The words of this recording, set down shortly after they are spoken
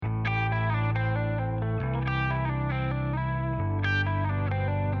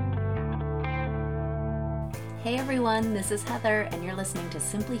Hey everyone, this is Heather, and you're listening to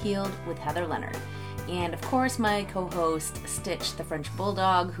Simply Healed with Heather Leonard. And of course, my co-host, Stitch the French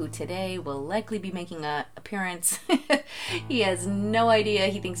Bulldog, who today will likely be making an appearance. He has no idea.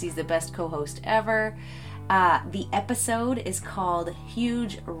 He thinks he's the best co-host ever. The episode is called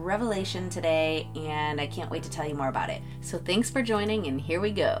Huge Revelation today, and I can't wait to tell you more about it. So thanks for joining, and here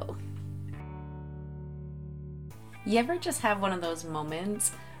we go. You ever just have one of those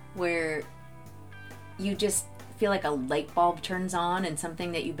moments where you just feel like a light bulb turns on and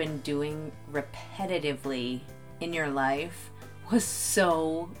something that you've been doing repetitively in your life was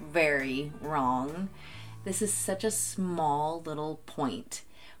so very wrong? This is such a small little point,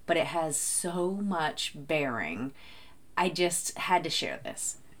 but it has so much bearing. I just had to share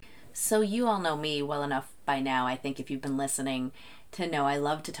this. So you all know me well enough by now, I think, if you've been listening, to know I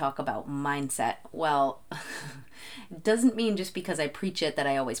love to talk about mindset. Well, it doesn't mean just because I preach it that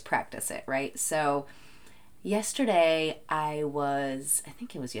I always practice it, right? So yesterday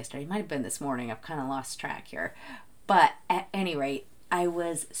it might have been this morning, I've kind of lost track here. But at any rate, I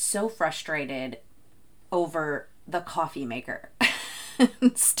was so frustrated over the coffee maker.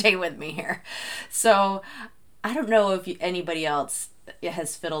 Stay with me here. So I don't know if anybody else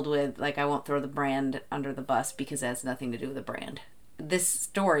has fiddled with, I won't throw the brand under the bus because it has nothing to do with the brand. This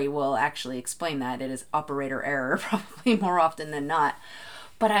story will actually explain that. It is operator error probably more often than not.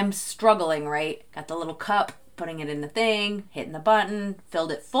 But I'm struggling, right? Got the little cup, putting it in the thing, hitting the button,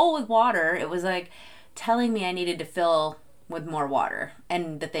 filled it full with water. It was like telling me I needed to fill with more water,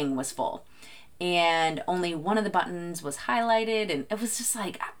 and the thing was full. And only one of the buttons was highlighted, and it was just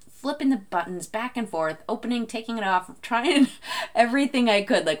like flipping the buttons back and forth, opening, taking it off, trying everything I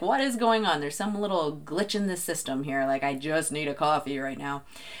could. Like, what is going on? There's some little glitch in the system here. Like, I just need a coffee right now.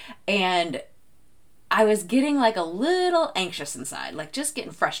 And I was getting a little anxious inside, just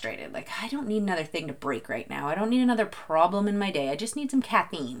getting frustrated. I don't need another thing to break right now. I don't need another problem in my day. I just need some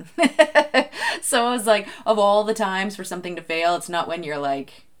caffeine. So I was like, of all the times for something to fail, it's not when you're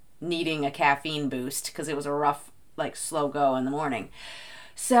needing a caffeine boost, because it was a rough, slow go in the morning.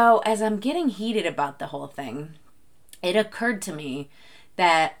 So as I'm getting heated about the whole thing, it occurred to me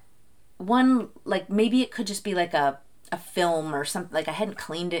that maybe it could just be a film or something. I hadn't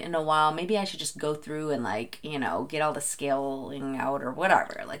cleaned it in a while. Maybe I should just go through and get all the scaling out or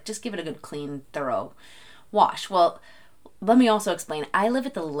whatever. Just give it a good clean, thorough wash. Well, let me also explain. I live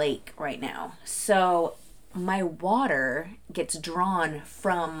at the lake right now. So my water gets drawn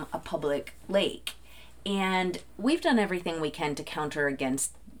from a public lake. And we've done everything we can to counter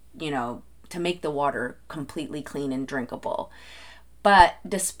against, to make the water completely clean and drinkable. But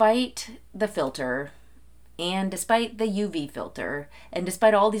despite the filter, and despite the UV filter, and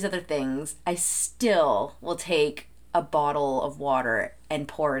despite all these other things, I still will take a bottle of water and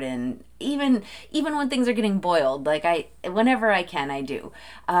pour it in, even when things are getting boiled. Whenever I can, I do.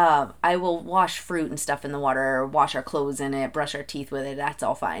 I will wash fruit and stuff in the water, wash our clothes in it, brush our teeth with it. That's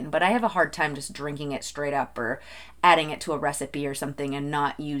all fine. But I have a hard time just drinking it straight up or adding it to a recipe or something and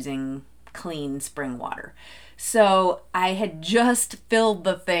not using clean spring water. So I had just filled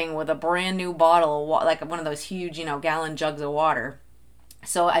the thing with a brand new bottle of water, one of those huge, gallon jugs of water.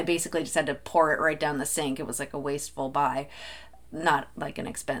 So I basically just had to pour it right down the sink. It was a wasteful buy. Not an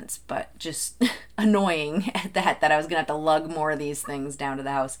expense, but just annoying at that I was going to have to lug more of these things down to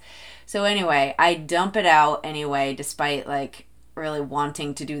the house. So anyway, I dump it out anyway, despite really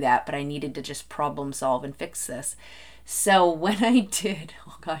wanting to do that, but I needed to just problem solve and fix this. So when I did,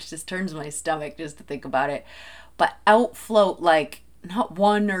 oh gosh, this turns my stomach just to think about it, but out float not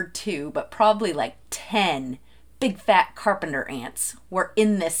one or two, but probably 10 big fat carpenter ants were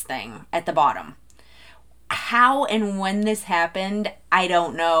in this thing at the bottom. How and when this happened, I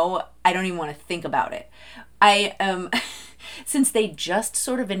don't know. I don't even want to think about it. Since they just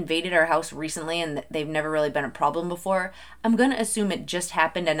sort of invaded our house recently and they've never really been a problem before, I'm going to assume it just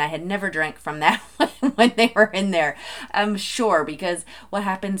happened and I had never drank from that when they were in there. I'm sure, because what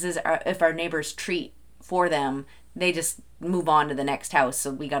happens is if our neighbors treat for them, they just move on to the next house.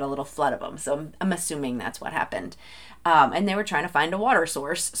 So we got a little flood of them. So I'm assuming that's what happened. And they were trying to find a water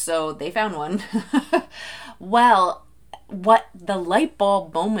source, so they found one. Well, what the light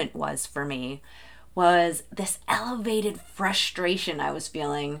bulb moment was for me was this elevated frustration I was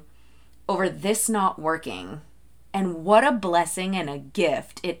feeling over this not working. And what a blessing and a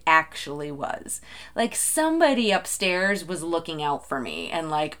gift it actually was. Somebody upstairs was looking out for me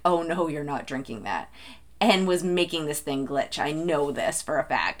and oh no, you're not drinking that. And was making this thing glitch. I know this for a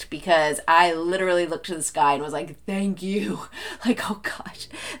fact because I literally looked to the sky and was thank you. Oh gosh.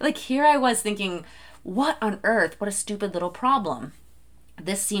 Here I was thinking, what on earth? What a stupid little problem.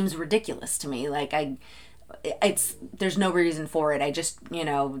 This seems ridiculous to me. there's no reason for it. I just,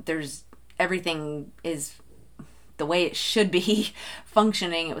 everything is the way it should be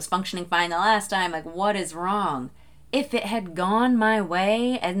functioning. It was functioning fine the last time. Like, what is wrong? If it had gone my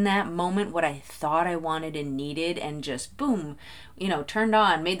way in that moment, what I thought I wanted and needed, and just boom, turned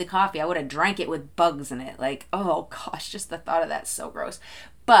on, made the coffee, I would have drank it with bugs in it. Like, oh gosh, just the thought of that's so gross.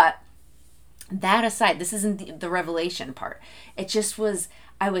 But that aside, this isn't the revelation part. It just was,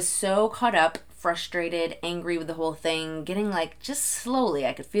 I was so caught up, frustrated, angry with the whole thing, getting like, just slowly,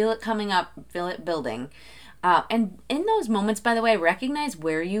 I could feel it coming up, feel it building. And in those moments, by the way, recognize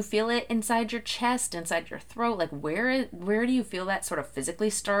where you feel it inside your chest, inside your throat. Like, where do you feel that sort of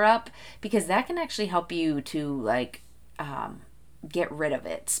physically stir up? Because that can actually help you to, like, get rid of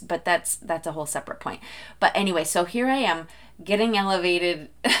it. But that's a whole separate point. But anyway, so here I am getting elevated,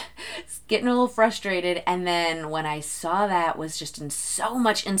 getting a little frustrated. And then when I saw that, was just in so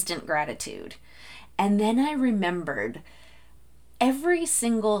much instant gratitude. And then I remembered every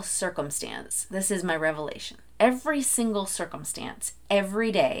single circumstance, this is my revelation, every single circumstance,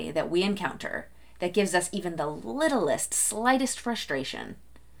 every day that we encounter that gives us even the littlest, slightest frustration,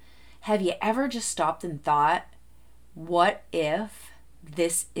 have you ever just stopped and thought, what if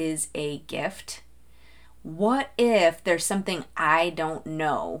this is a gift? What if there's something I don't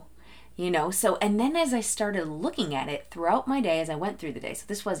know? So, and then as I started looking at it throughout my day, as I went through the day, so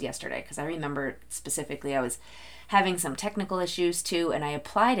this was yesterday, because I remember specifically I was having some technical issues too, and I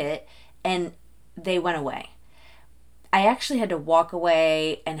applied it and they went away. I actually had to walk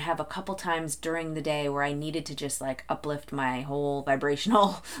away and have a couple times during the day where I needed to just like uplift my whole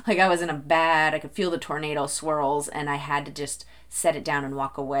vibrational, like I was I could feel the tornado swirls, and I had to just set it down and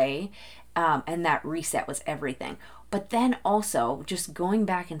walk away. And that reset was everything. But then also just going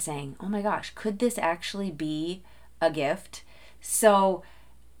back and saying, oh my gosh, could this actually be a gift? So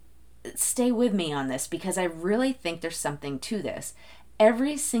stay with me on this, because I really think there's something to this.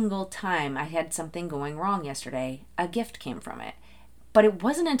 Every single time I had something going wrong yesterday, a gift came from it. But it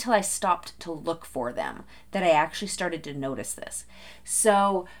wasn't until I stopped to look for them that I actually started to notice this.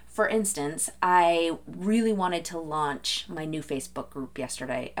 So, for instance, I really wanted to launch my new Facebook group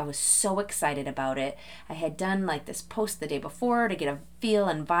yesterday. I was so excited about it. I had done like this post the day before to get a feel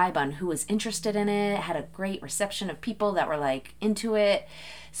and vibe on who was interested in it. I had a great reception of people that were like into it.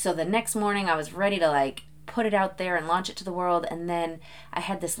 So the next morning I was ready to like put it out there and launch it to the world, and then I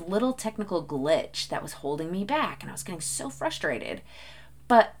had this little technical glitch that was holding me back, and I was getting so frustrated.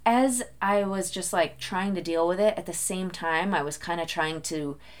 But as I was just like trying to deal with it, at the same time I was kind of trying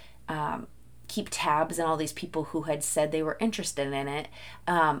to keep tabs on all these people who had said they were interested in it,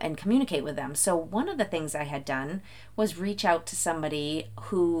 and communicate with them. So one of the things I had done was reach out to somebody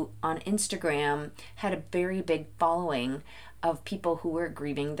who on Instagram had a very big following of people who were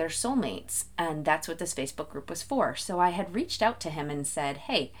grieving their soulmates. And that's what this Facebook group was for. So I had reached out to him and said,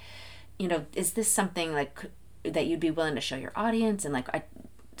 hey, is this something like that you'd be willing to show your audience? And like I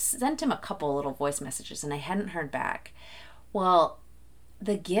sent him a couple little voice messages and I hadn't heard back. Well,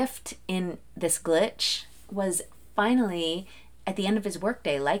 the gift in this glitch was finally at the end of his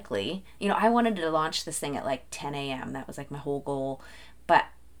workday, likely. I wanted to launch this thing at like 10 a.m. That was like my whole goal. But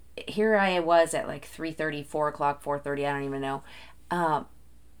here I was at like 3:30, 4 o'clock, 4:30, I don't even know.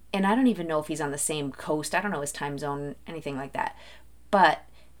 And I don't even know if he's on the same coast. I don't know his time zone, anything like that. But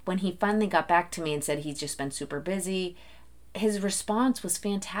when he finally got back to me and said he's just been super busy, his response was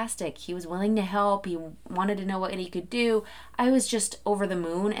fantastic. He was willing to help. He wanted to know what he could do. I was just over the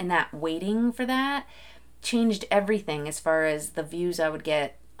moon, and that waiting for that changed everything as far as the views I would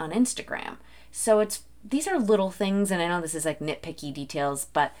get on Instagram. So these are little things, and I know this is like nitpicky details,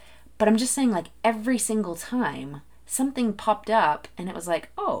 but I'm just saying, like, every single time something popped up and it was like,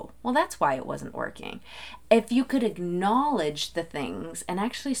 oh, well, that's why it wasn't working. If you could acknowledge the things and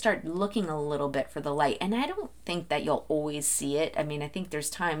actually start looking a little bit for the light, and I don't think that you'll always see it. I mean, I think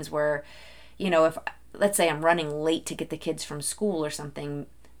there's times where, if, let's say I'm running late to get the kids from school or something,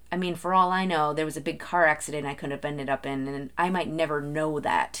 I mean, for all I know, there was a big car accident I could have ended up in, and I might never know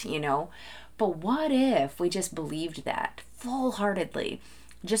that, But what if we just believed that full-heartedly?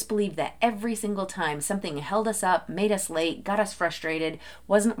 Just believed that every single time something held us up, made us late, got us frustrated,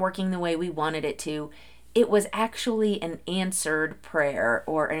 wasn't working the way we wanted it to, it was actually an answered prayer,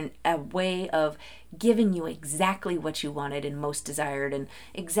 or a way of giving you exactly what you wanted and most desired and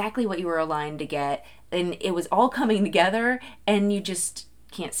exactly what you were aligned to get. And it was all coming together, and you just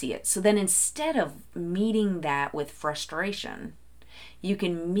can't see it. So then instead of meeting that with frustration, you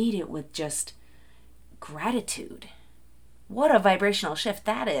can meet it with just gratitude. What a vibrational shift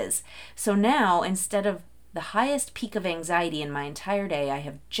that is. So now, instead of the highest peak of anxiety in my entire day, I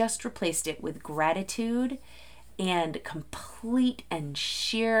have just replaced it with gratitude and complete and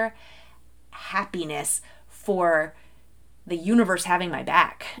sheer happiness for the universe having my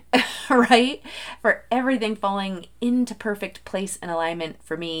back, right? For everything falling into perfect place and alignment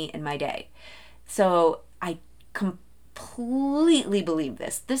for me in my day. So I completely believe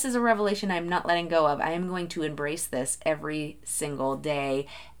this. This is a revelation I'm not letting go of. I am going to embrace this every single day.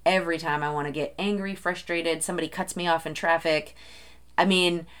 Every time I want to get angry, frustrated, somebody cuts me off in traffic. I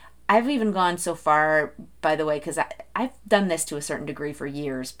mean, I've even gone so far, by the way, because I've done this to a certain degree for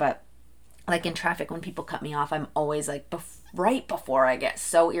years, but like in traffic, when people cut me off, I'm always like, right before I get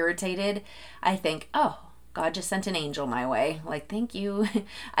so irritated, I think, oh, God just sent an angel my way. Like, thank you.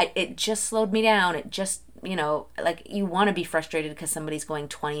 It just slowed me down. It just, like you want to be frustrated because somebody's going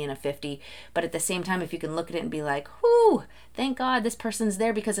 20 and a 50. But at the same time, if you can look at it and be like, whoo, thank God this person's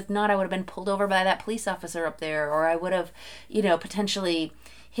there, because if not, I would have been pulled over by that police officer up there, or I would have, potentially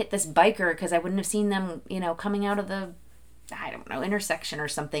hit this biker because I wouldn't have seen them, coming out of the, I don't know, intersection or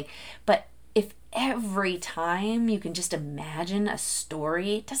something. But if every time you can just imagine a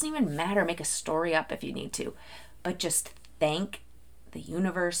story, it doesn't even matter, make a story up if you need to, but just thank the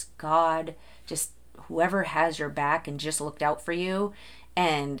universe, God, just whoever has your back and just looked out for you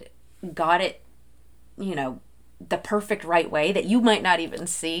and got it, the perfect right way that you might not even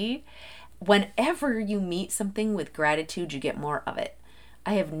see. Whenever you meet something with gratitude, you get more of it.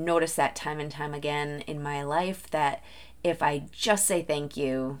 I have noticed that time and time again in my life, that if I just say thank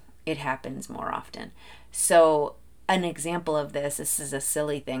you, it happens more often. So an example of this is a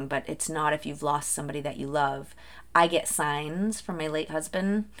silly thing, but it's not if you've lost somebody that you love. I get signs from my late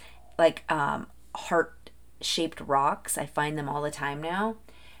husband, like heart-shaped rocks. I find them all the time now.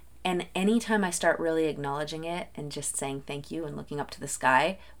 And anytime I start really acknowledging it and just saying thank you and looking up to the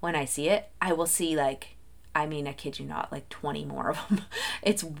sky, when I see it, I will see I kid you not, 20 more of them.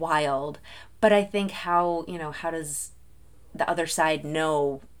 It's wild. But I think how does the other side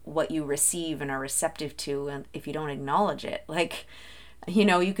know what you receive and are receptive to, and if you don't acknowledge it?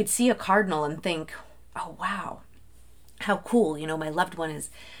 You could see a cardinal and think, oh wow, how cool, my loved one is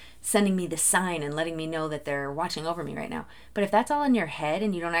sending me this sign and letting me know that they're watching over me right now. But if that's all in your head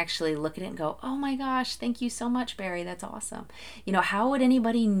and you don't actually look at it and go, oh my gosh, thank you so much, Barry, that's awesome, how would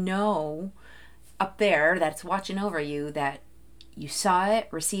anybody know up there that's watching over you that you saw it,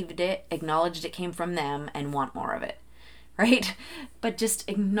 received it, acknowledged it came from them, and want more of it? Right? But just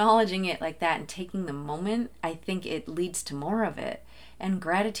acknowledging it like that and taking the moment, I think it leads to more of it. And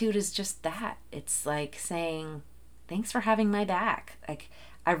gratitude is just that. It's like saying, thanks for having my back.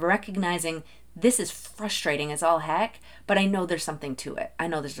 I'm recognizing this is frustrating as all heck, but I know there's something to it. I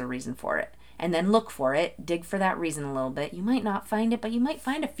know there's a reason for it. And then look for it, dig for that reason a little bit. You might not find it, but you might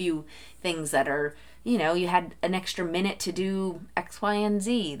find a few things that are, you had an extra minute to do X, Y, and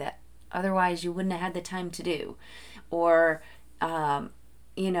Z that otherwise you wouldn't have had the time to do. Or,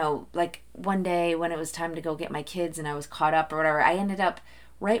 one day when it was time to go get my kids and I was caught up or whatever, I ended up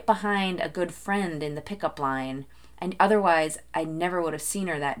right behind a good friend in the pickup line. And otherwise, I never would have seen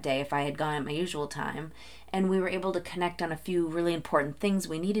her that day if I had gone at my usual time. And we were able to connect on a few really important things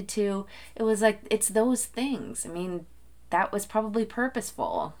we needed to. It was it's those things. I mean, that was probably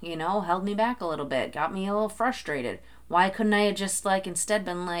purposeful, held me back a little bit, got me a little frustrated. Why couldn't I have just instead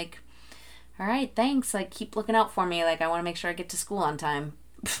been all right, thanks, keep looking out for me, I want to make sure I get to school on time.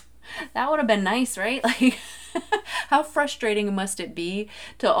 That would have been nice, right? How frustrating must it be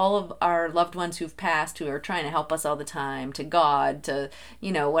to all of our loved ones who've passed, who are trying to help us all the time, to God, to,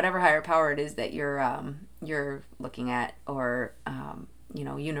 whatever higher power it is that you're looking at, or,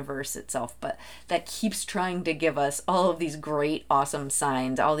 universe itself, but that keeps trying to give us all of these great, awesome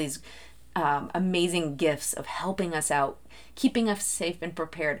signs, all these amazing gifts of helping us out, keeping us safe and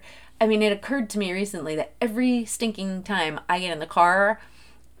prepared. I mean, it occurred to me recently that every stinking time I get in the car,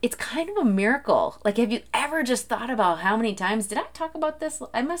 it's kind of a miracle. Have you ever just thought about how many times, did I talk about this?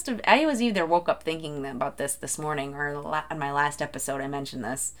 I was either woke up thinking about this morning, or on my last episode I mentioned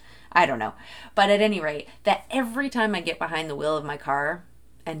this. I don't know. But at any rate, that every time I get behind the wheel of my car,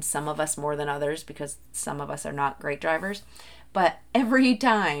 and some of us more than others because some of us are not great drivers, but every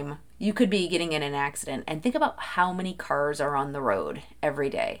time you could be getting in an accident, and think about how many cars are on the road every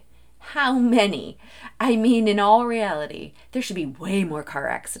day. How many? I mean, in all reality, there should be way more car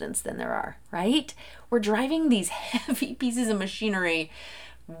accidents than there are, right? We're driving these heavy pieces of machinery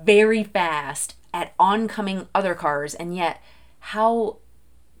very fast at oncoming other cars, and yet how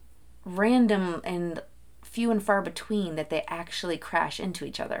random and few and far between that they actually crash into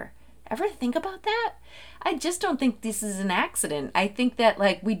each other. Ever think about that? I just don't think this is an accident. I think that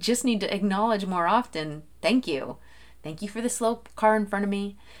like we just need to acknowledge more often, thank you. Thank you for the slow car in front of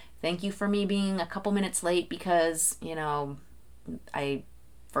me. Thank you for me being a couple minutes late because, I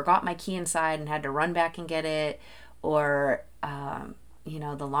forgot my key inside and had to run back and get it. Or,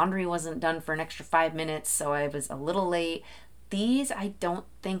 the laundry wasn't done for an extra 5 minutes, so I was a little late. These I don't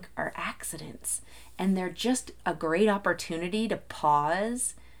think are accidents. And they're just a great opportunity to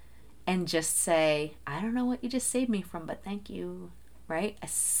pause and just say, I don't know what you just saved me from, but thank you, right? A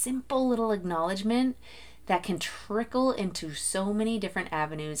simple little acknowledgement that can trickle into so many different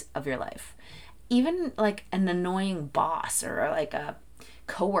avenues of your life. Even like an annoying boss or like a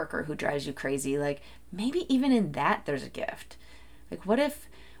coworker who drives you crazy, like maybe even in that there's a gift. Like what if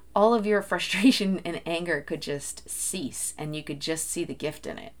all of your frustration and anger could just cease and you could just see the gift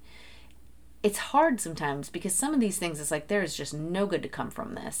in it? It's hard sometimes because some of these things, it's like there's just no good to come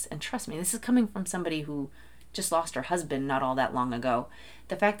from this. And trust me, this is coming from somebody who just lost her husband not all that long ago.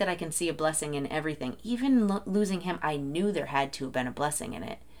 The fact that I can see a blessing in everything, even losing him, I knew there had to have been a blessing in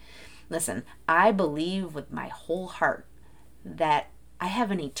it. Listen, I believe with my whole heart that I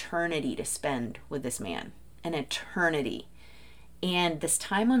have an eternity to spend with this man. An eternity. And this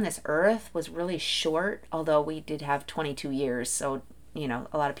time on this earth was really short, although we did have 22 years, so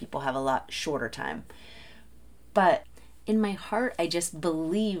a lot of people have a lot shorter time. But in my heart, I just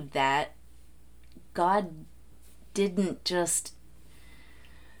believe that God didn't just,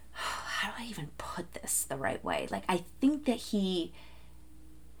 how do I even put this the right way? Like, I think that he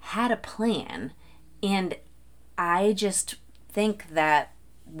had a plan, and I just think that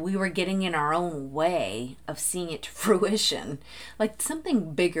we were getting in our own way of seeing it to fruition. Like,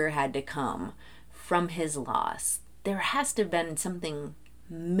 something bigger had to come from his loss. There has to have been something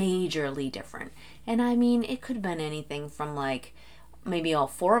majorly different. And I mean, it could have been anything from like, maybe all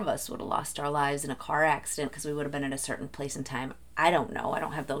four of us would have lost our lives in a car accident because we would have been at a certain place in time. I don't know. I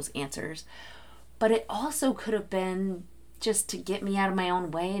don't have those answers. But it also could have been just to get me out of my own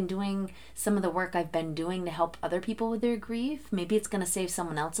way and doing some of the work I've been doing to help other people with their grief. Maybe it's going to save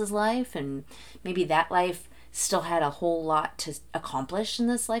someone else's life, and maybe that life still had a whole lot to accomplish in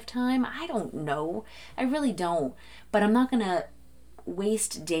this lifetime. I don't know. I really don't. But I'm not going to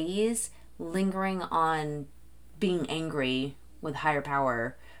waste days lingering on being angry with higher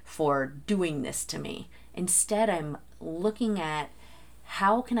power for doing this to me. Instead, I'm looking at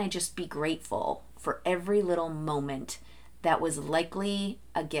how can I just be grateful for every little moment that was likely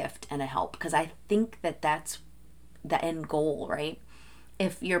a gift and a help, because I think that that's the end goal, right?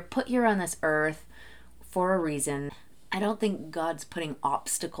 If you're put here on this earth for a reason, I don't think God's putting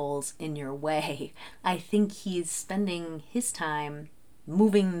obstacles in your way. I think he's spending his time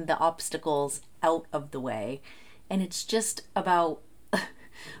moving the obstacles out of the way. And it's just about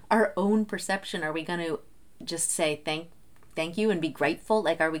our own perception. Are we going to just say thank you and be grateful?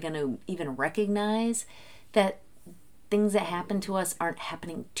 Like, are we going to even recognize that things that happen to us aren't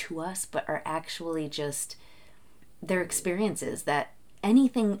happening to us, but are actually just their experiences, that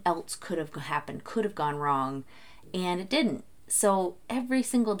anything else could have happened, could have gone wrong, and it didn't. So every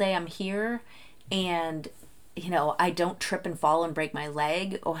single day I'm here, and I don't trip and fall and break my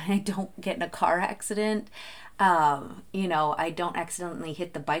leg, or I don't get in a car accident. I don't accidentally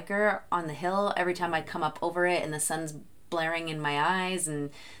hit the biker on the hill every time I come up over it and the sun's blaring in my eyes and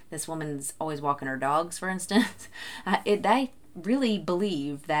this woman's always walking her dogs, for instance. I really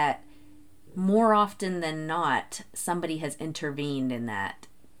believe that more often than not, somebody has intervened in that.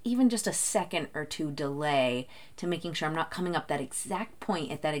 Even just a second or two delay to making sure I'm not coming up that exact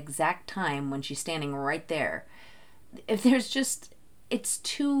point at that exact time when she's standing right there. If there's just, it's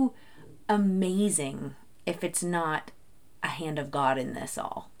too amazing if it's not a hand of God in this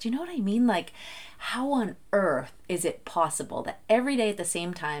all. Do you know what I mean? Like, how on earth is it possible that every day at the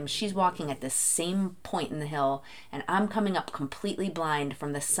same time she's walking at the same point in the hill and I'm coming up completely blind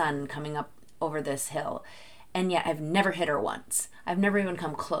from the sun coming up over this hill, and yet I've never hit her once. I've never even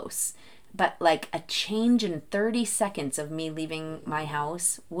come close. But like a change in 30 seconds of me leaving my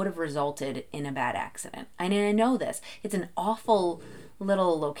house would have resulted in a bad accident. And I know this. It's an awful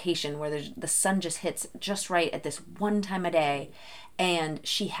little location where the sun just hits just right at this one time a day, and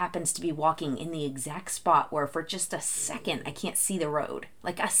she happens to be walking in the exact spot where for just a second I can't see the road.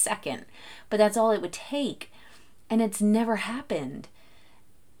 Like a second. But that's all it would take. And it's never happened.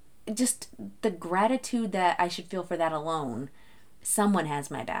 Just the gratitude that I should feel for that alone. Someone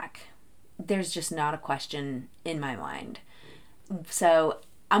has my back. There's just not a question in my mind. So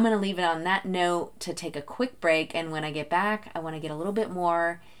I'm going to leave it on that note to take a quick break. And when I get back, I want to get a little bit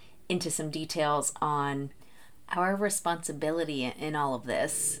more into some details on our responsibility in all of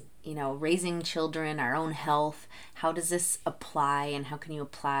this raising children, our own health. How does this apply, and how can you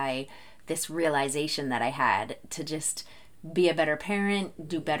apply this realization that I had to just be a better parent,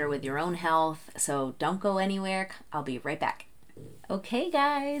 do better with your own health? So don't go anywhere. I'll be right back. Okay,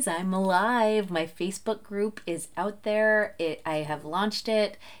 guys, I'm alive. My Facebook group is out there. I have launched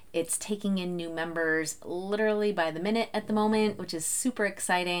it. It's taking in new members literally by the minute at the moment, which is super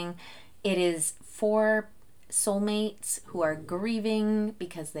exciting. It is for soulmates who are grieving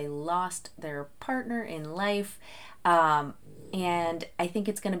because they lost their partner in life. And I think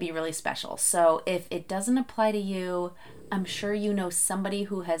it's going to be really special. So if it doesn't apply to you, I'm sure you know somebody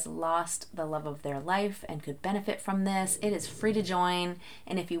who has lost the love of their life and could benefit from this. It is free to join.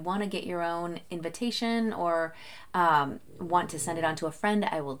 And if you want to get your own invitation or want to send it on to a friend,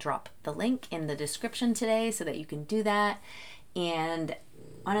 I will drop the link in the description today so that you can do that. And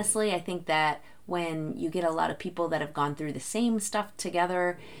honestly, I think that when you get a lot of people that have gone through the same stuff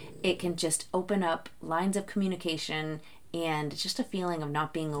together, it can just open up lines of communication, and just a feeling of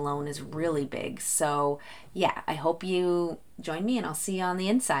not being alone is really big. So yeah, I hope you join me, and I'll see you on the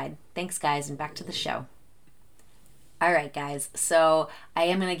inside. Thanks, guys, and back to the show. All right, guys, so I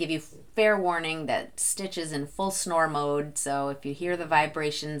am going to give you fair warning that Stitch is in full snore mode, so if you hear the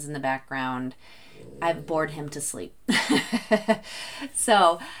vibrations in the background, I've bored him to sleep.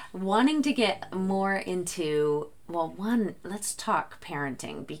 So, wanting to get more into, let's talk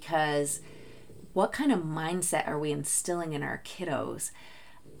parenting, because what kind of mindset are we instilling in our kiddos?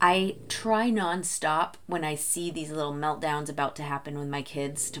 I try nonstop when I see these little meltdowns about to happen with my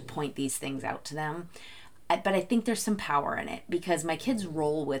kids to point these things out to them. But I think there's some power in it because my kids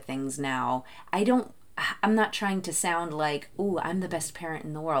roll with things now. I'm not trying to sound like, ooh, I'm the best parent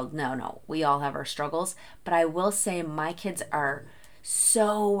in the world. No, we all have our struggles. But I will say my kids are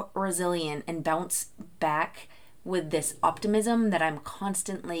so resilient and bounce back with this optimism that I'm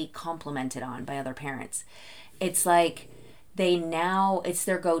constantly complimented on by other parents. It's like it's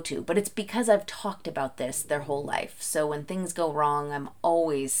their go-to, but it's because I've talked about this their whole life. So when things go wrong, I'm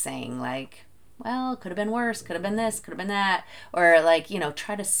always saying like, well, could have been worse, could have been this, could have been that, or like,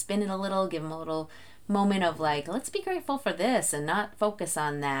 try to spin it a little, give them a little moment of like, let's be grateful for this and not focus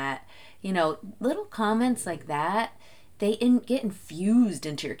on that. Little comments like that, they get infused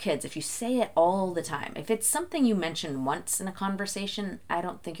into your kids if you say it all the time. If it's something you mention once in a conversation, I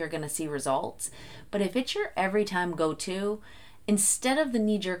don't think you're going to see results. But if it's your every time go-to, instead of the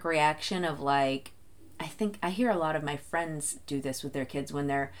knee-jerk reaction of like, I think I hear a lot of my friends do this with their kids when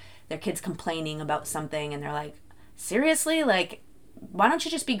their kids complaining about something and they're like, seriously? Like, why don't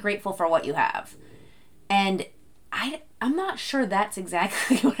you just be grateful for what you have? And I'm not sure that's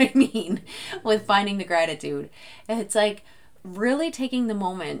exactly what I mean with finding the gratitude. It's like really taking the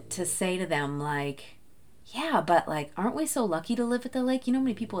moment to say to them like, yeah, but like, aren't we so lucky to live at the lake? You know how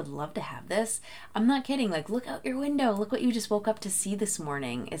many people would love to have this? I'm not kidding. Like, look out your window. Look what you just woke up to see this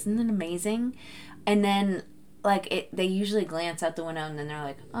morning. Isn't it amazing? And then like they usually glance out the window and then they're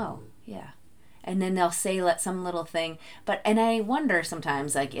like, oh, yeah. And then they'll say some little thing. And I wonder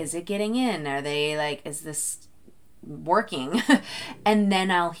sometimes, like, is it getting in? Are they like, is this working? And then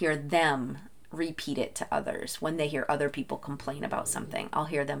I'll hear them repeat it to others when they hear other people complain about something. I'll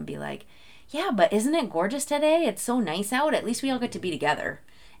hear them be like, yeah, but isn't it gorgeous today? It's so nice out. At least we all get to be together.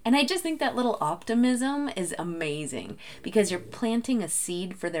 And I just think that little optimism is amazing because you're planting a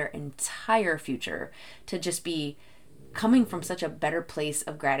seed for their entire future to just be coming from such a better place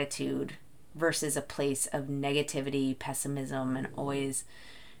of gratitude versus a place of negativity, pessimism, and always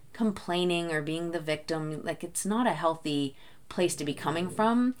complaining or being the victim. Like, it's not a healthy place to be coming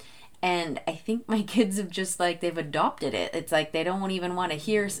from. And I think my kids have just they've adopted it. It's like they don't even want to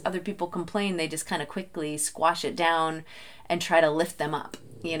hear other people complain. They just kind of quickly squash it down and try to lift them up,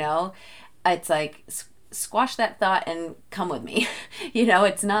 It's like, squash that thought and come with me.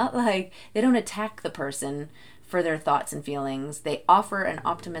 It's not like they don't attack the person for their thoughts and feelings. They offer an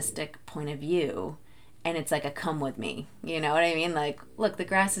optimistic point of view. And it's like a come with me. You know what I mean? Like, look, the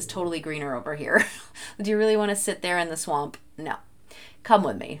grass is totally greener over here. Do you really want to sit there in the swamp? No. Come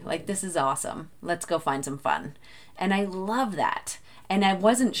with me. Like, this is awesome. Let's go find some fun. And I love that. And I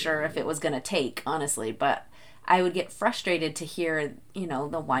wasn't sure if it was going to take, honestly, but I would get frustrated to hear,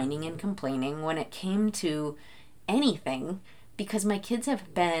 the whining and complaining when it came to anything, because my kids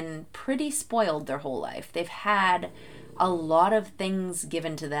have been pretty spoiled their whole life. They've had a lot of things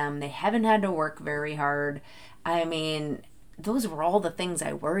given to them. They haven't had to work very hard. I mean, those were all the things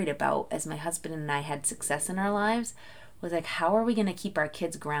I worried about as my husband and I had success in our lives, was like, how are we going to keep our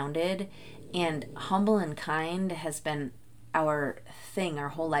kids grounded? And humble and kind has been our thing our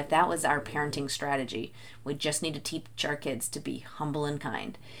whole life. That was our parenting strategy. We just need to teach our kids to be humble and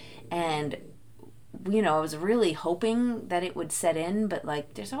kind. And, you know, I was really hoping that it would set in, but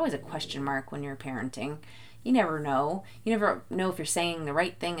like there's always a question mark when you're parenting. You never know. You never know if you're saying the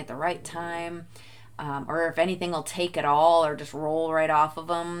right thing at the right time, or if anything will take at all or just roll right off of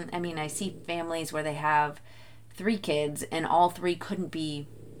them. I mean, I see families where they have 3 kids and all 3 couldn't be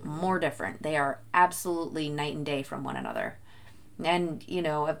more different. They are absolutely night and day from one another. And, you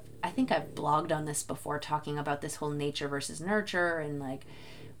know, I think I've blogged on this before, talking about this whole nature versus nurture, and like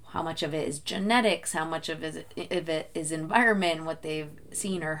how much of it is genetics, how much of it is environment, what they've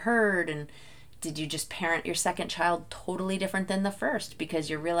seen or heard. And did you just parent your second child totally different than the first because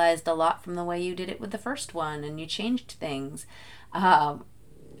you realized a lot from the way you did it with the first one and you changed things? I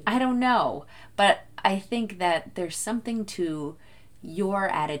don't know. But I think that there's something to your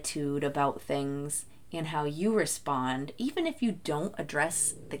attitude about things and how you respond, even if you don't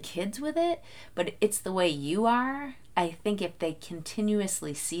address the kids with it, but it's the way you are. I think if they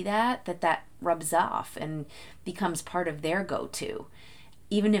continuously see that rubs off and becomes part of their go-to.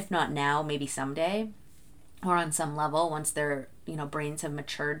 Even if not now, maybe someday, or on some level, once their, you know, brains have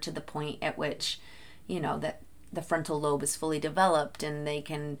matured to the point at which, you know, that the frontal lobe is fully developed and they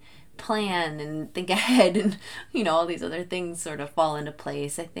can plan and think ahead and, you know, all these other things sort of fall into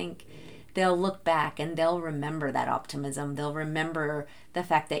place. I think they'll look back and they'll remember that optimism. They'll remember the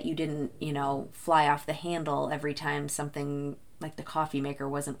fact that you didn't, you know, fly off the handle every time something like the coffee maker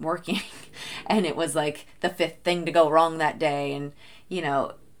wasn't working and it was like the 5th thing to go wrong that day. And, you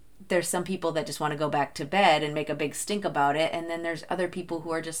know, there's some people that just want to go back to bed and make a big stink about it. And then there's other people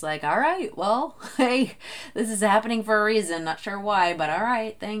who are just like, all right, well, hey, this is happening for a reason. Not sure why, but all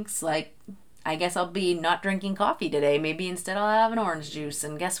right, thanks. Like, I guess I'll be not drinking coffee today. Maybe instead I'll have an orange juice.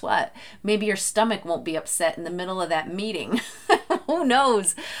 And guess what? Maybe your stomach won't be upset in the middle of that meeting. Who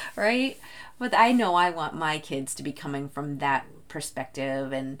knows, right? But I know I want my kids to be coming from that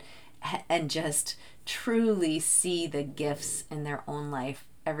perspective and just truly see the gifts in their own life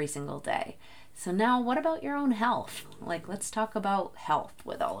every single day. So now what about your own health? Like, let's talk about health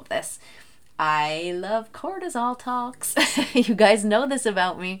with all of this. I love cortisol talks. You guys know this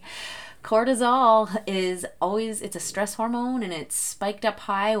about me. Cortisol is always, it's a stress hormone and it's spiked up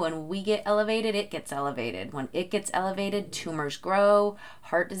high. When we get elevated, it gets elevated. When it gets elevated, tumors grow,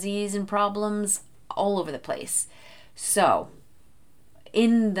 heart disease and problems all over the place. So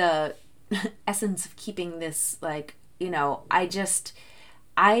in the essence of keeping this, like, you know,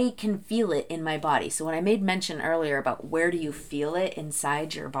 I can feel it in my body. So when I made mention earlier about where do you feel it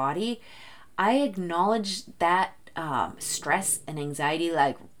inside your body, I acknowledge that stress and anxiety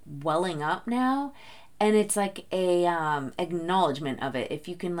like welling up now, and it's like a acknowledgement of it. If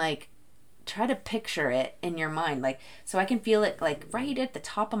you can like try to picture it in your mind, like, so I can feel it like right at the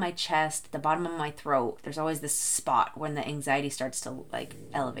top of my chest, the bottom of my throat. There's always this spot when the anxiety starts to like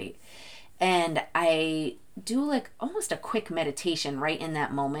elevate, and I do like almost a quick meditation right in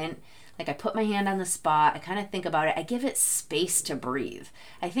that moment. Like, I put my hand on the spot, I kind of think about it, I give it space to breathe.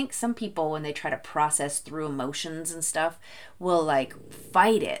 I think some people, when they try to process through emotions and stuff, will like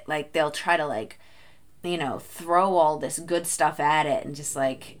fight it. Like, they'll try to like, you know, throw all this good stuff at it and just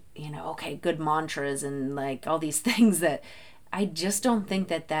like, you know, okay, good mantras and like all these things that I just don't think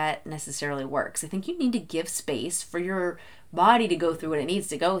that necessarily works. I think you need to give space for your body to go through what it needs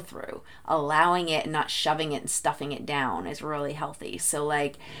to go through. Allowing it and not shoving it and stuffing it down is really healthy. So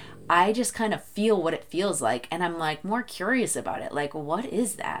like, I just kind of feel what it feels like, and I'm like more curious about it. Like, what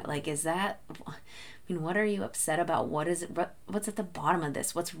is that? Like, is that, I mean, what are you upset about? What is it? What's at the bottom of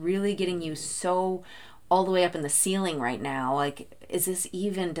this? What's really getting you so all the way up in the ceiling right now? Like, is this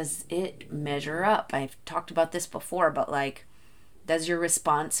even, does it measure up? I've talked about this before, but like, does your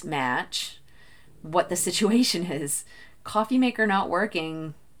response match what the situation is? Coffee maker not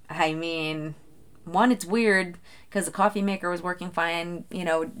working. I mean, one, it's weird because the coffee maker was working fine, you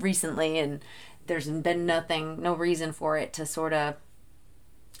know, recently, and there's been no reason for it to sort of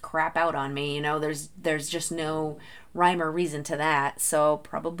crap out on me. You know, there's just no rhyme or reason to that. So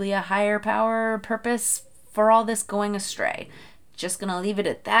probably a higher power purpose for all this going astray. Just gonna leave it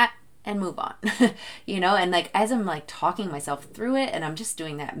at that and move on. You know, and like, as I'm like talking myself through it, and I'm just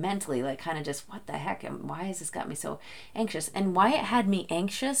doing that mentally, like kind of just, what the heck, why has this got me so anxious? And why it had me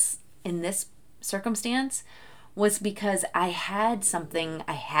anxious in this circumstance was because I had something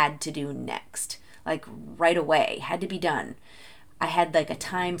I had to do next, like right away, had to be done. I had like a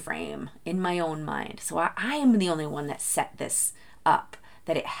time frame in my own mind. So I am the only one that set this up,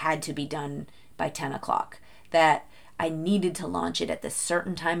 that it had to be done by 10 o'clock, that I needed to launch it at this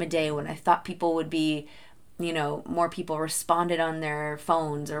certain time of day when I thought people would be, more people responded on their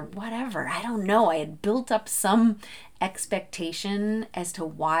phones or whatever. I don't know. I had built up some expectation as to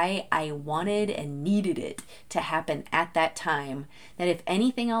why I wanted and needed it to happen at that time, that if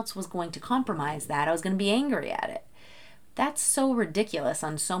anything else was going to compromise that, I was going to be angry at it. That's so ridiculous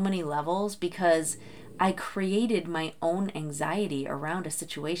on so many levels, because I created my own anxiety around a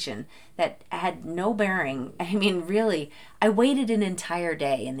situation that had no bearing. I mean, really, I waited an entire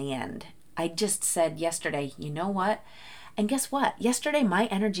day in the end. I just said yesterday, you know what? And guess what? Yesterday, my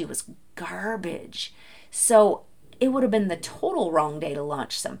energy was garbage. So it would have been the total wrong day to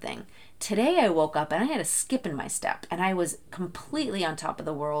launch something. Today, I woke up and I had a skip in my step, and I was completely on top of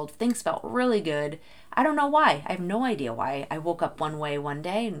the world. Things felt really good. I don't know why. I have no idea why. I woke up one way one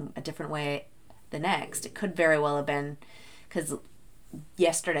day and a different way the next. It could very well have been because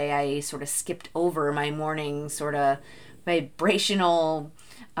yesterday I sort of skipped over my morning sort of vibrational,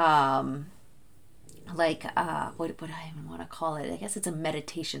 what do I even want to call it? I guess it's a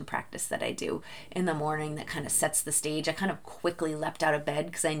meditation practice that I do in the morning that kind of sets the stage. I kind of quickly leapt out of bed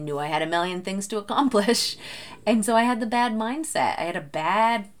because I knew I had a million things to accomplish. And so I had the bad mindset. I had a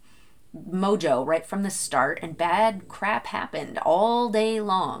bad mojo right from the start, and bad crap happened all day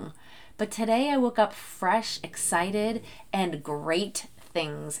long. But today I woke up fresh, excited, and great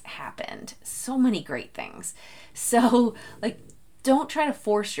things happened. So many great things. So, don't try to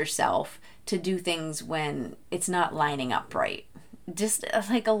force yourself to do things when it's not lining up right. Just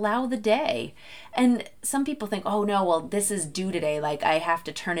allow the day. And some people think, oh no, well, this is due today. I have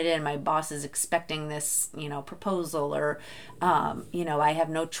to turn it in. My boss is expecting this, proposal, or, I have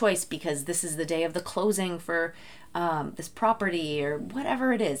no choice because this is the day of the closing for this property, or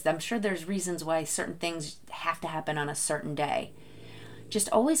whatever it is. I'm sure there's reasons why certain things have to happen on a certain day. Just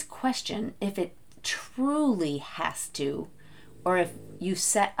always question if it truly has to, or if you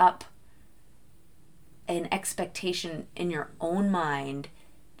set up an expectation in your own mind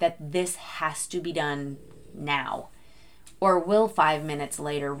that this has to be done now. Or will 5 minutes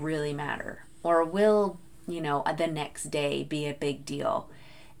later really matter? Or will, the next day be a big deal?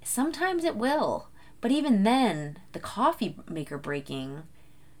 Sometimes it will. But even then, the coffee maker breaking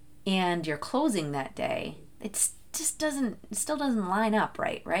and your closing that day, it still doesn't line up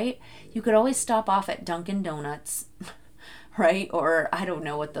right? You could always stop off at Dunkin' Donuts, right? Or I don't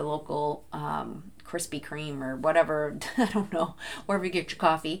know what the local Krispy Kreme or whatever, I don't know, wherever you get your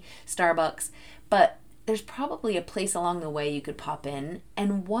coffee, Starbucks. But there's probably a place along the way you could pop in.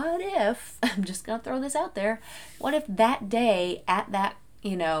 And what if, I'm just going to throw this out there, what if that day at that,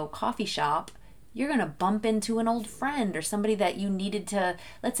 coffee shop, you're going to bump into an old friend or somebody that you needed to,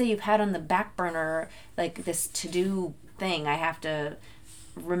 let's say you've had on the back burner, this to-do thing. I have to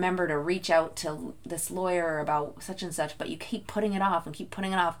remember to reach out to this lawyer about such and such, but you keep putting it off and keep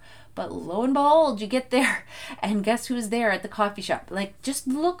putting it off. But lo and behold, you get there, and guess who's there at the coffee shop? Just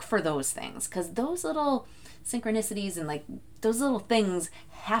look for those things, because those little synchronicities and those little things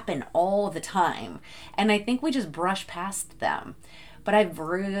happen all the time. And I think we just brush past them. But I've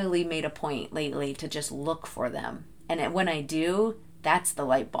really made a point lately to just look for them. And when I do, that's the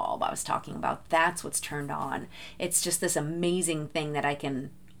light bulb I was talking about. That's what's turned on. It's just this amazing thing that I can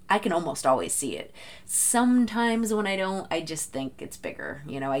almost always see it. Sometimes when I don't, I just think it's bigger.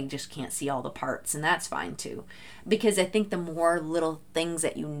 I just can't see all the parts, and that's fine too. Because I think the more little things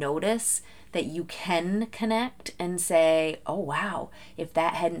that you notice that you can connect and say, oh wow, if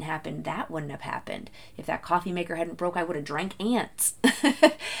that hadn't happened, that wouldn't have happened. If that coffee maker hadn't broke, I would have drank ants.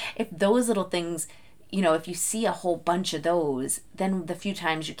 If those little things, if you see a whole bunch of those, then the few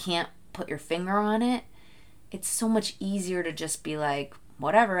times you can't put your finger on it, it's so much easier to just be like,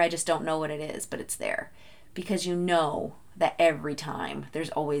 whatever, I just don't know what it is, but it's there. Because that every time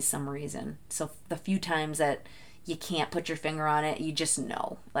there's always some reason. So the few times that you can't put your finger on it, you just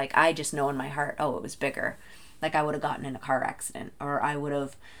know. I just know in my heart, oh, it was bigger. I would have gotten in a car accident, or I would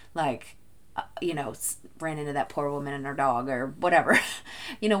have ran into that poor woman and her dog, or whatever.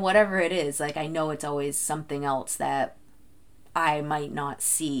 Whatever it is, I know it's always something else that I might not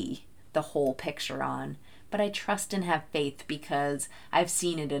see the whole picture on. But I trust and have faith because I've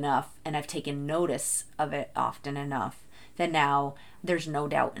seen it enough and I've taken notice of it often enough that now there's no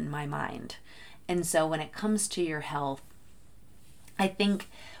doubt in my mind. And so when it comes to your health, I think,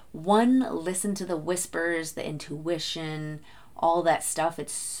 listen to the whispers, the intuition, all that stuff.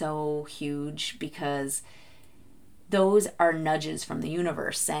 It's so huge because those are nudges from the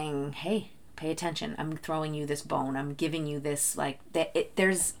universe saying, hey, pay attention. I'm throwing you this bone. I'm giving you this,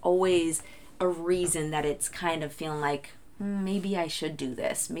 there's always a reason that it's kind of feeling like, maybe I should do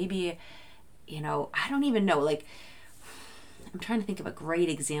this. Maybe, I don't even know. I'm trying to think of a great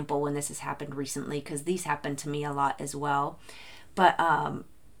example when this has happened recently, because these happen to me a lot as well. But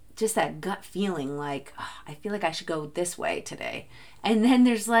just that gut feeling like, oh, I feel like I should go this way today. And then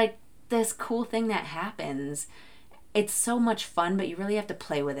there's like this cool thing that happens. It's so much fun, but you really have to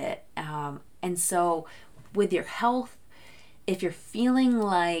play with it. And so with your health, if you're feeling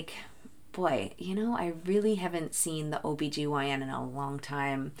like, boy, I really haven't seen the OBGYN in a long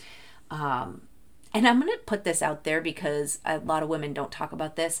time. And I'm going to put this out there because a lot of women don't talk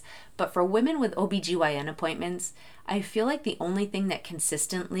about this. But for women with OBGYN appointments, I feel like the only thing that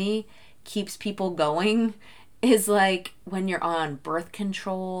consistently keeps people going is like when you're on birth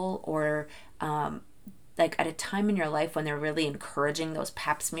control or like at a time in your life when they're really encouraging those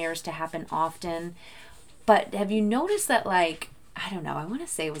pap smears to happen often. But have you noticed that, like, I don't know, I want to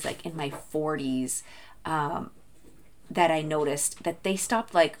say it was like in my 40s that I noticed that they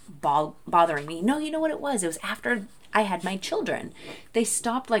stopped like bothering me. No, you know what it was? It was after I had my children. They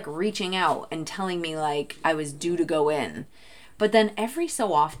stopped like reaching out and telling me like I was due to go in. But then every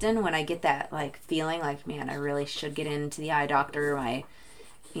so often when I get that like feeling like, man, I really should get into the eye doctor. My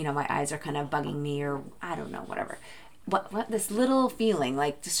eyes are kind of bugging me, or I don't know, whatever. What this little feeling,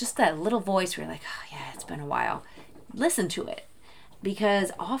 like it's just that little voice where you're like, oh yeah, it's been a while. Listen to it.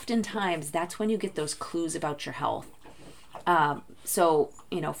 Because oftentimes that's when you get those clues about your health. So,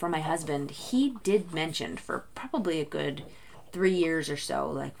 for my husband, he did mention for probably a good 3 years or so,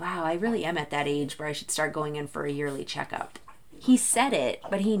 like, wow, I really am at that age where I should start going in for a yearly checkup. He said it,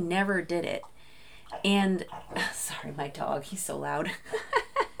 but he never did it. And, sorry, my dog, he's so loud.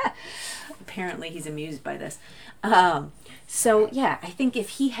 Apparently he's amused by this. So yeah, I think if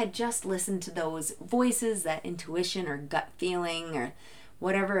he had just listened to those voices, that intuition or gut feeling or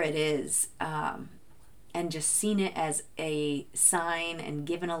whatever it is, and just seen it as a sign and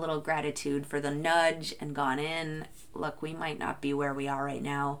given a little gratitude for the nudge and gone in, look, we might not be where we are right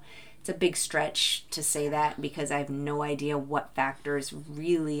now. It's a big stretch to say that because I have no idea what factors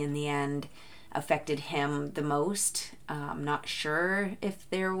really in the end affected him the most. I'm not sure if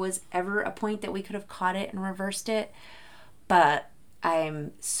there was ever a point that we could have caught it and reversed it, but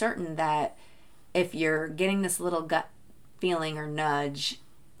I'm certain that if you're getting this little gut feeling or nudge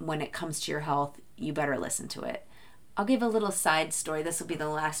when it comes to your health, you better listen to it. I'll give a little side story. This will be the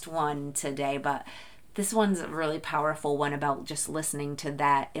last one today, but this one's a really powerful one about just listening to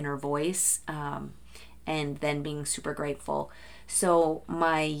that inner voice and then being super grateful. So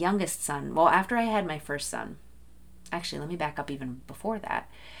my youngest son, well, after I had my first son, actually, let me back up even before that.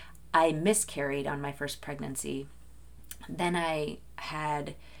 I miscarried on my first pregnancy. Then I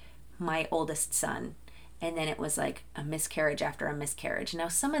had my oldest son. And then it was like a miscarriage after a miscarriage. Now,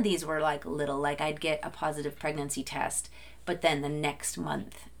 some of these were like little, like I'd get a positive pregnancy test, but then the next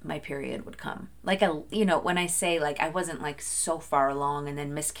month my period would come. Like, when I say like I wasn't like so far along and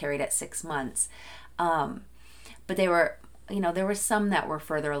then miscarried at 6 months. But they were, there were some that were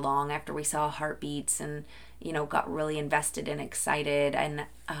further along after we saw heartbeats and, got really invested and excited. And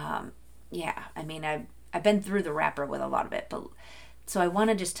I've been through the wrapper with a lot of it, but so I want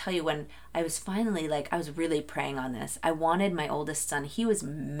to just tell you, when I was finally I was really praying on this. I wanted my oldest son. He was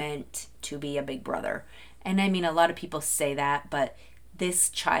meant to be a big brother. And I mean, a lot of people say that, but this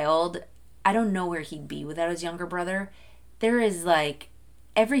child, I don't know where he'd be without his younger brother. There is like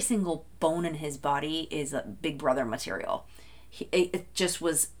every single bone in his body is a big brother material. It just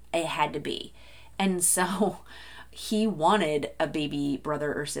was, it had to be. And so he wanted a baby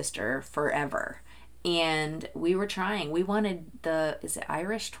brother or sister forever. And we were trying. We wanted is it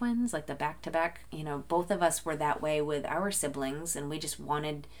Irish twins? Like the back-to-back? Both of us were that way with our siblings, and we just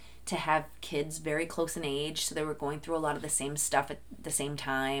wanted to have kids very close in age, so they were going through a lot of the same stuff at the same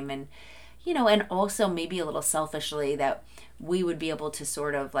time. And, and also maybe a little selfishly that we would be able to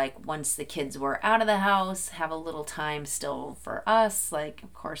sort of like, once the kids were out of the house, have a little time still for us. Like,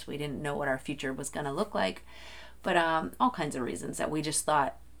 of course, we didn't know what our future was going to look like, but all kinds of reasons that we just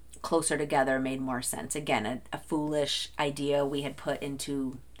thought closer together made more sense. Again, a foolish idea we had put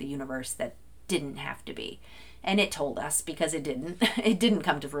into the universe that didn't have to be. And it told us, because it didn't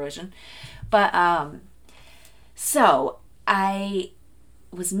come to fruition. But so I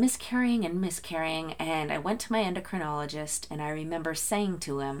was miscarrying, and I went to my endocrinologist, and I remember saying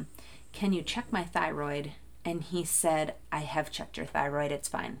to him, "Can you check my thyroid?" And he said, "I have checked your thyroid, it's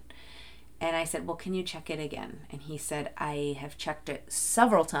fine." And I said, "Well, can you check it again?" And he said, "I have checked it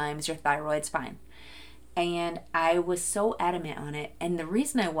several times. Your thyroid's fine." And I was so adamant on it. And the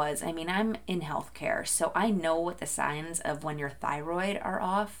reason I'm in healthcare, so I know what the signs of when your thyroid are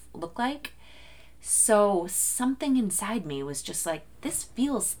off look like. So something inside me was just like, this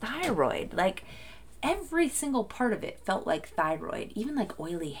feels thyroid. Like, every single part of it felt like thyroid, even like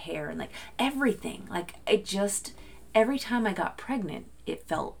oily hair and like everything. Like it just, every time I got pregnant, it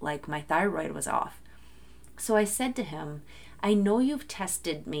felt like my thyroid was off. So I said to him, I know you've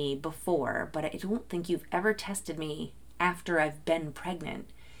tested me before, but I don't think you've ever tested me after I've been pregnant.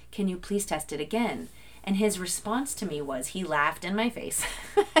 Can you please test it again? And his response to me was, he laughed in my face,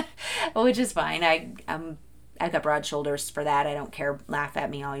 which is fine. I got broad shoulders for that. I don't care. Laugh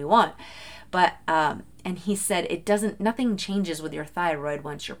at me all you want. But, and he said, nothing changes with your thyroid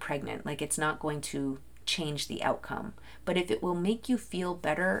once you're pregnant. Like, it's not going to change the outcome. But if it will make you feel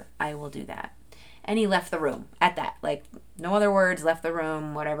better, I will do that. And he left the room at that. Like, no other words, left the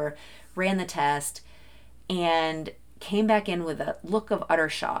room, whatever. Ran the test and came back in with a look of utter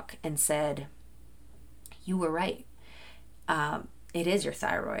shock and said, you were right. It is your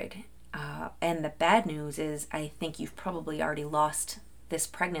thyroid. And the bad news is I think you've probably already lost this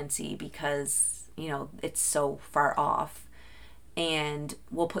pregnancy because, it's so far off. And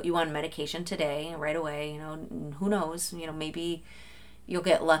we'll put you on medication today, right away. Who knows? Maybe you'll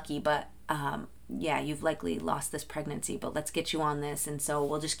get lucky, but you've likely lost this pregnancy, but let's get you on this. And so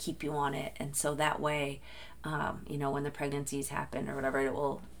we'll just keep you on it. And so that way, when the pregnancies happen or whatever,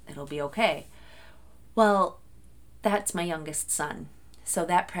 it'll be okay. Well, that's my youngest son. So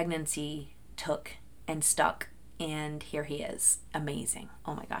that pregnancy took and stuck, and here he is. Amazing.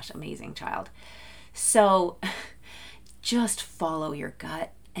 Oh my gosh, amazing child. So just follow your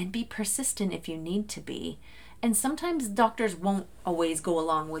gut and be persistent if you need to be. And sometimes doctors won't always go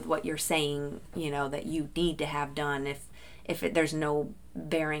along with what you're saying, that you need to have done if there's no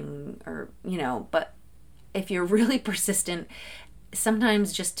bearing or, but if you're really persistent,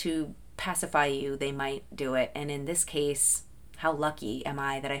 sometimes just to pacify you, they might do it. And in this case, how lucky am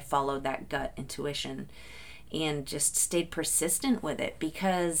I that I followed that gut intuition and just stayed persistent with it?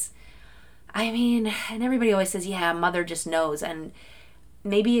 Because and everybody always says, yeah, mother just knows. And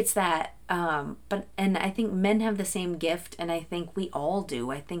maybe it's that, and I think men have the same gift, and I think we all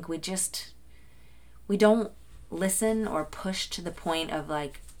do. I think we don't listen or push to the point of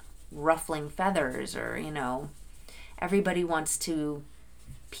like ruffling feathers or, everybody wants to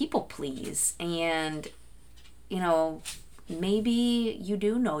people please. And, maybe you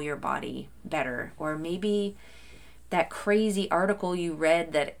do know your body better, or maybe that crazy article you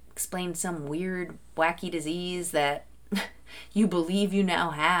read that explained some weird, wacky disease that you believe you now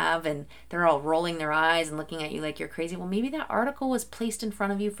have, and they're all rolling their eyes and looking at you like you're crazy. Well, maybe that article was placed in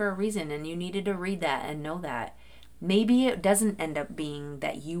front of you for a reason, and you needed to read that and know that. Maybe it doesn't end up being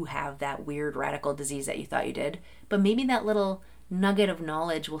that you have that weird radical disease that you thought you did, but maybe that little nugget of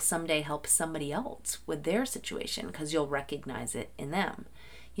knowledge will someday help somebody else with their situation because you'll recognize it in them.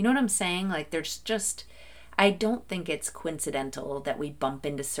 You know what I'm saying? Like, I don't think it's coincidental that we bump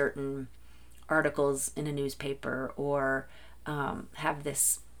into certain articles in a newspaper or have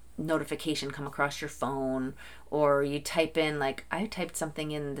this notification come across your phone, or you type in, like I typed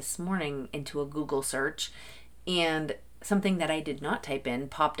something in this morning into a Google search, and something that I did not type in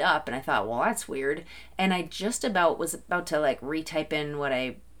popped up, and I thought, well, that's weird. And I was about to like retype in what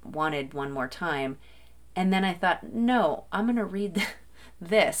I wanted one more time. And then I thought, no, I'm going to read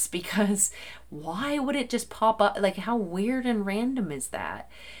this, because why would it just pop up? Like, how weird and random is that?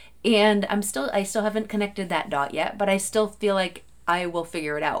 And I still haven't connected that dot yet, but I still feel like I will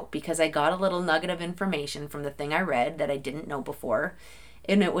figure it out, because I got a little nugget of information from the thing I read that I didn't know before,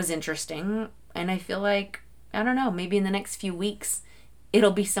 and it was interesting. And I feel like, I don't know, maybe in the next few weeks,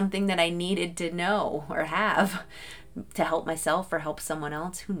 it'll be something that I needed to know or have to help myself or help someone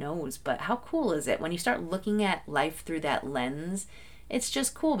else. Who knows? But how cool is it when you start looking at life through that lens? It's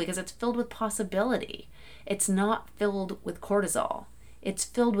just cool because it's filled with possibility. It's not filled with cortisol. It's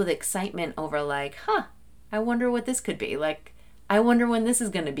filled with excitement over like, I wonder what this could be. Like, I wonder when this is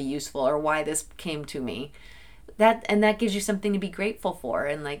going to be useful, or why this came to me. That gives you something to be grateful for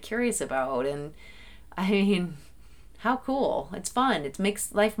and like curious about. And how cool. It's fun. It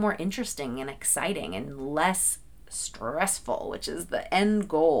makes life more interesting and exciting and less stressful, which is the end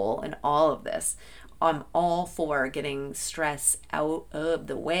goal in all of this. I'm all for getting stress out of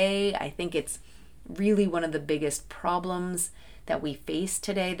the way. I think it's really one of the biggest problems that we face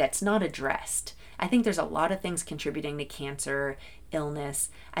today that's not addressed. I think there's a lot of things contributing to cancer, illness.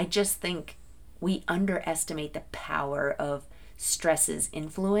 I just think we underestimate the power of stress's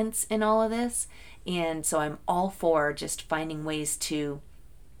influence in all of this. And so I'm all for just finding ways to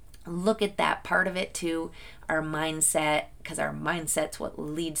look at that part of it too, our mindset, because our mindset's what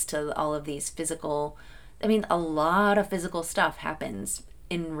leads to all of these a lot of physical stuff happens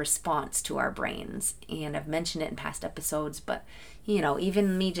in response to our brains. And I've mentioned it in past episodes, but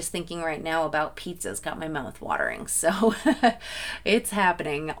even me just thinking right now about pizza's got my mouth watering. So it's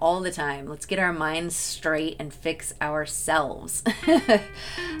happening all the time. Let's get our minds straight and fix ourselves.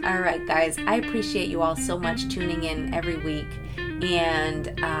 All right, guys, I appreciate you all so much tuning in every week.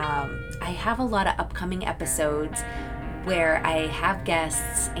 And I have a lot of upcoming episodes where I have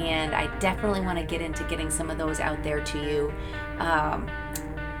guests, and I definitely want to get into getting some of those out there to you.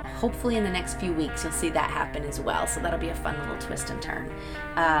 Hopefully in the next few weeks you'll see that happen as well, so that'll be a fun little twist and turn.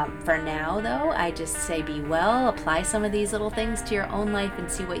 For now though, I just say be well, apply some of these little things to your own life and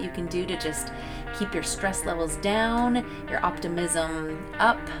see what you can do to just keep your stress levels down, your optimism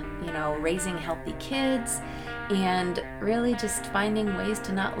up, raising healthy kids, and really just finding ways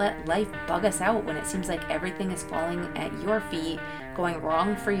to not let life bug us out when it seems like everything is falling at your feet, going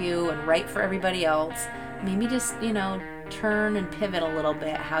wrong for you and right for everybody else. Maybe just, turn and pivot a little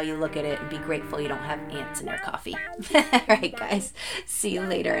bit how you look at it and be grateful you don't have ants in your coffee. All right, guys. See you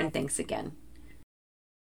later, and thanks again.